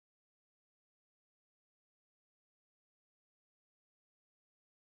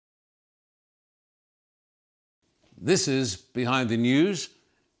This is Behind the News,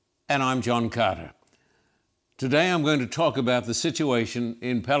 and I'm John Carter. Today I'm going to talk about the situation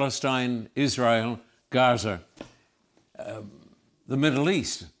in Palestine, Israel, Gaza, the Middle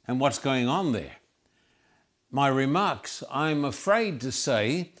East, and what's going on there. My remarks, I'm afraid to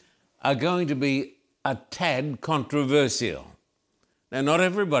say, are going to be a tad controversial. Now, not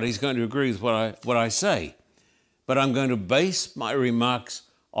everybody's going to agree with what I say, but I'm going to base my remarks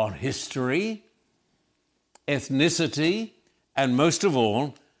on history, ethnicity, and most of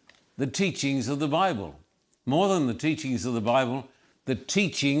all, the teachings of the Bible. More than the teachings of the Bible, the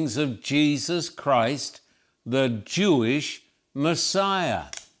teachings of Jesus Christ, the Jewish Messiah.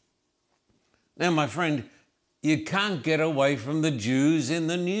 Now, my friend, you can't get away from the Jews in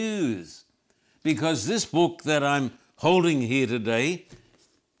the news, because this book that I'm holding here today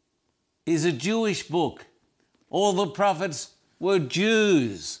is a Jewish book. All the prophets were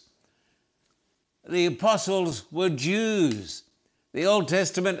Jews. The apostles were Jews. The Old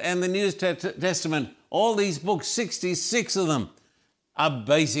Testament and the New Testament, all these books, 66 of them, are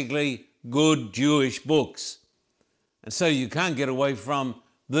basically good Jewish books. And so you can't get away from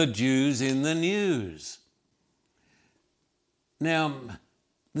the Jews in the news. Now,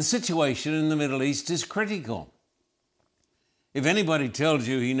 the situation in the Middle East is critical. If anybody tells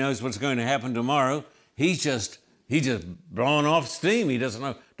you he knows what's going to happen tomorrow, he's just blown off steam. He doesn't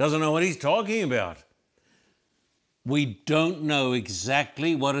know what he's talking about. We don't know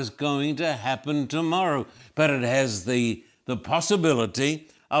exactly what is going to happen tomorrow, but it has the possibility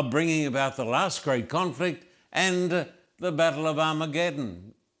of bringing about the last great conflict and the Battle of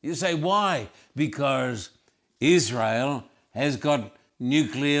Armageddon. You say, why? Because Israel has got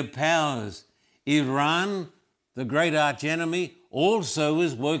nuclear powers. Iran, the great archenemy, also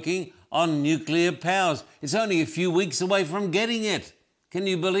is working on nuclear powers. It's only a few weeks away from getting it. Can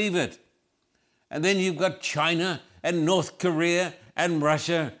you believe it? And then you've got China and North Korea and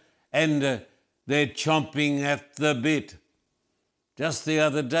Russia, and they're chomping at the bit. Just the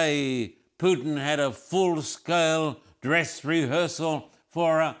other day, Putin had a full-scale dress rehearsal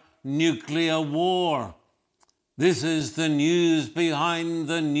for a nuclear war. This is the news behind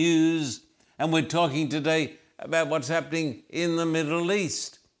the news, and we're talking today about what's happening in the Middle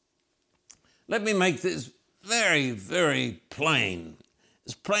East. Let me make this very, very plain.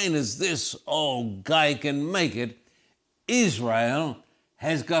 As plain as this old guy can make it, Israel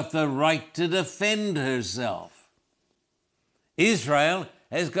has got the right to defend herself. Israel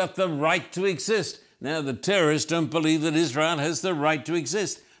has got the right to exist. Now, the terrorists don't believe that Israel has the right to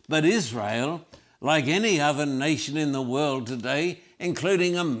exist, but Israel, like any other nation in the world today,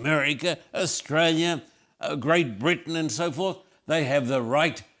 including America, Australia, Great Britain, and so forth, they have the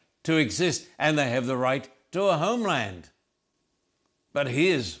right to exist, and they have the right to a homeland. But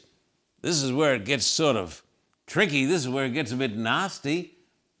this is where it gets sort of tricky. This is where it gets a bit nasty.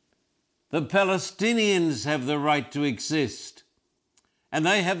 The Palestinians have the right to exist, and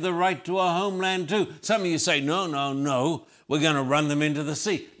they have the right to a homeland too. Some of you say, no, we're going to run them into the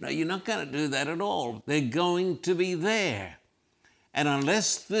sea. No, you're not going to do that at all. They're going to be there. And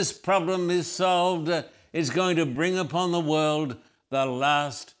unless this problem is solved, it's going to bring upon the world the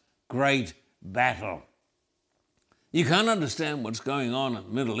last great battle. You can't understand what's going on in the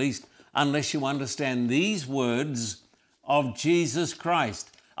Middle East unless you understand these words of Jesus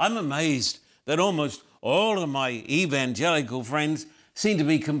Christ. I'm amazed that almost all of my evangelical friends seem to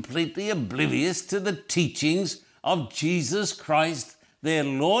be completely oblivious to the teachings of Jesus Christ, their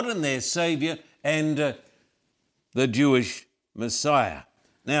Lord and their Savior, and the Jewish Messiah.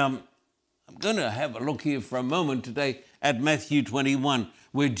 Now, I'm going to have a look here for a moment today at Matthew 21,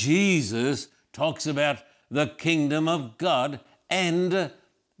 where Jesus talks about the kingdom of God and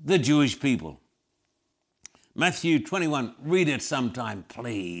the Jewish people. Matthew 21, read it sometime,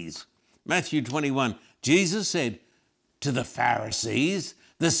 please. Matthew 21, Jesus said to the Pharisees,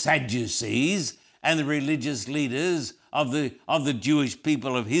 the Sadducees, and the religious leaders of the Jewish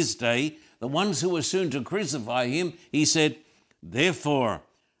people of his day, the ones who were soon to crucify him, he said, "Therefore,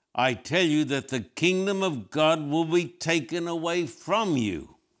 I tell you that the kingdom of God will be taken away from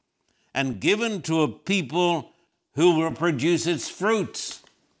you and given to a people who will produce its fruits."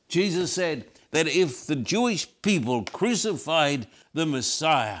 Jesus said that if the Jewish people crucified the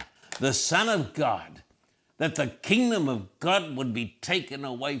Messiah, the Son of God, that the kingdom of God would be taken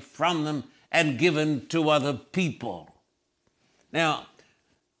away from them and given to other people. Now,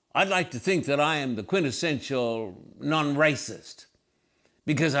 I'd like to think that I am the quintessential non-racist,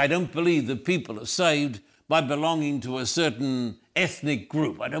 because I don't believe that people are saved by belonging to a certain ethnic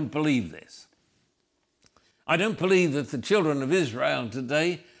group. I don't believe this. I don't believe that the children of Israel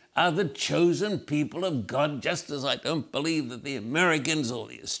today are the chosen people of God, just as I don't believe that the Americans or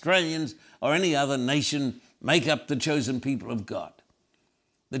the Australians or any other nation make up the chosen people of God.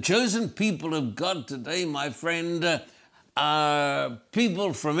 The chosen people of God today, my friend, are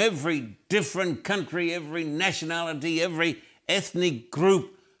people from every different country, every nationality, every ethnic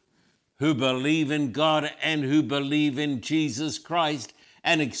group who believe in God and who believe in Jesus Christ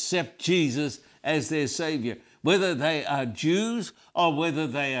and accept Jesus as their Savior. Whether they are Jews or whether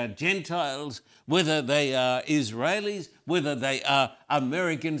they are Gentiles, whether they are Israelis, whether they are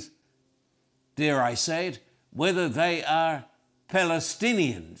Americans, dare I say it, whether they are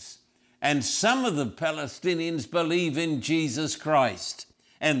Palestinians. And some of the Palestinians believe in Jesus Christ,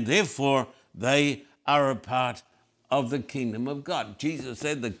 and therefore they are a part of the kingdom of God. Jesus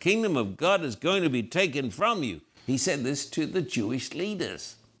said the kingdom of God is going to be taken from you. He said this to the Jewish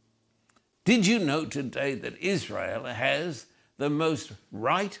leaders. Did you know today that Israel has the most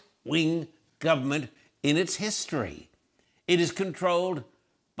right-wing government in its history? It is controlled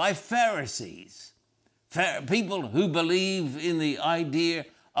by Pharisees, people who believe in the idea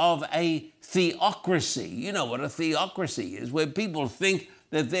of a theocracy. You know what a theocracy is, where people think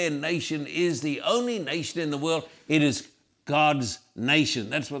that their nation is the only nation in the world. It is God's nation.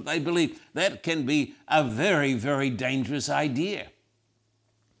 That's what they believe. That can be a very, very dangerous idea.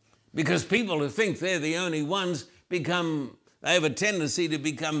 Because people who think they're the only ones they have a tendency to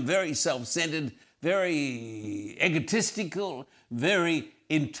become very self-centered, very egotistical, very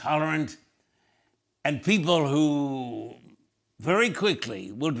intolerant, and people who very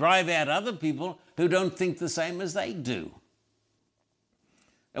quickly will drive out other people who don't think the same as they do.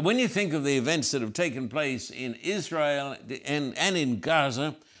 And when you think of the events that have taken place in Israel and in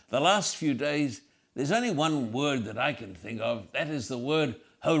Gaza, the last few days, there's only one word that I can think of. That is the word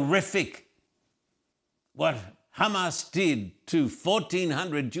horrific. What Hamas did to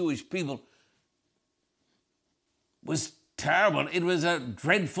 1,400 Jewish people was terrible. It was a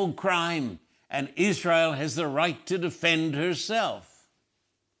dreadful crime, and Israel has the right to defend herself.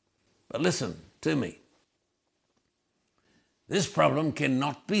 But listen to me. This problem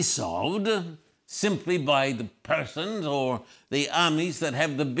cannot be solved simply by the persons or the armies that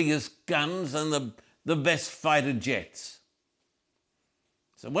have the biggest guns and the best fighter jets.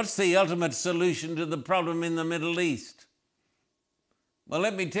 So what's the ultimate solution to the problem in the Middle East? Well,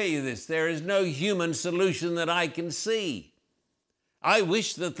 let me tell you this. There is no human solution that I can see. I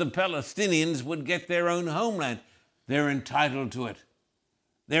wish that the Palestinians would get their own homeland. They're entitled to it.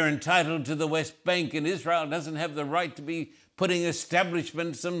 They're entitled to the West Bank, and Israel doesn't have the right to be putting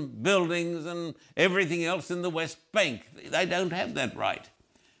establishments and buildings and everything else in the West Bank. They don't have that right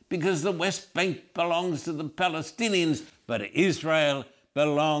because the West Bank belongs to the Palestinians, but Israel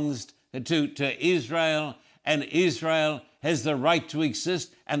belongs to Israel, and Israel has the right to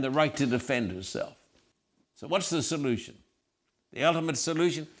exist and the right to defend herself. So what's the solution? The ultimate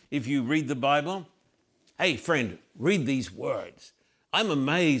solution, if you read the Bible, hey friend, read these words. I'm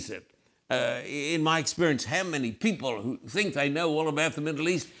amazed at, in my experience, how many people who think they know all about the Middle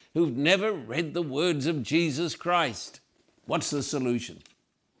East who've never read the words of Jesus Christ. What's the solution?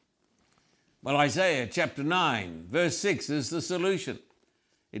 Well, Isaiah chapter 9, verse 6 is the solution.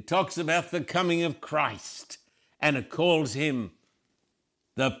 It talks about the coming of Christ, and it calls him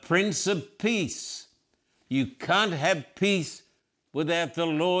the Prince of Peace. You can't have peace without the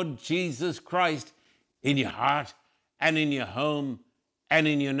Lord Jesus Christ in your heart and in your home and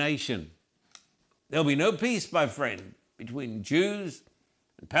in your nation. There'll be no peace, my friend, between Jews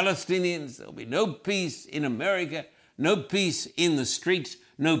and Palestinians. There'll be no peace in America, no peace in the streets,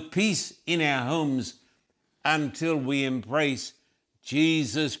 no peace in our homes until we embrace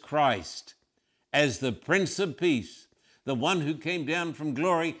Jesus Christ as the Prince of Peace, the one who came down from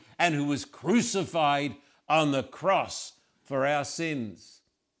glory and who was crucified on the cross for our sins.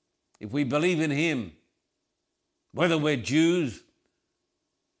 If we believe in him, whether we're Jews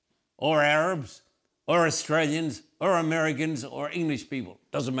or Arabs or Australians or Americans or English people,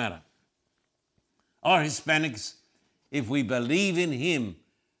 doesn't matter, or Hispanics, if we believe in him,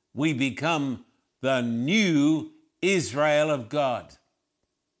 we become the new Israel of God.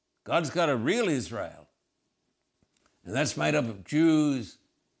 God's got a real Israel, and that's made up of Jews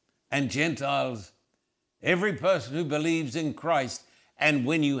and Gentiles, every person who believes in Christ. And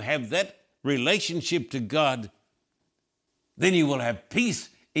when you have that relationship to God, then you will have peace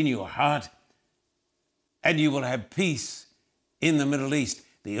in your heart and you will have peace in the Middle East.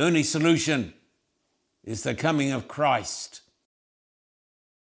 The only solution is the coming of Christ.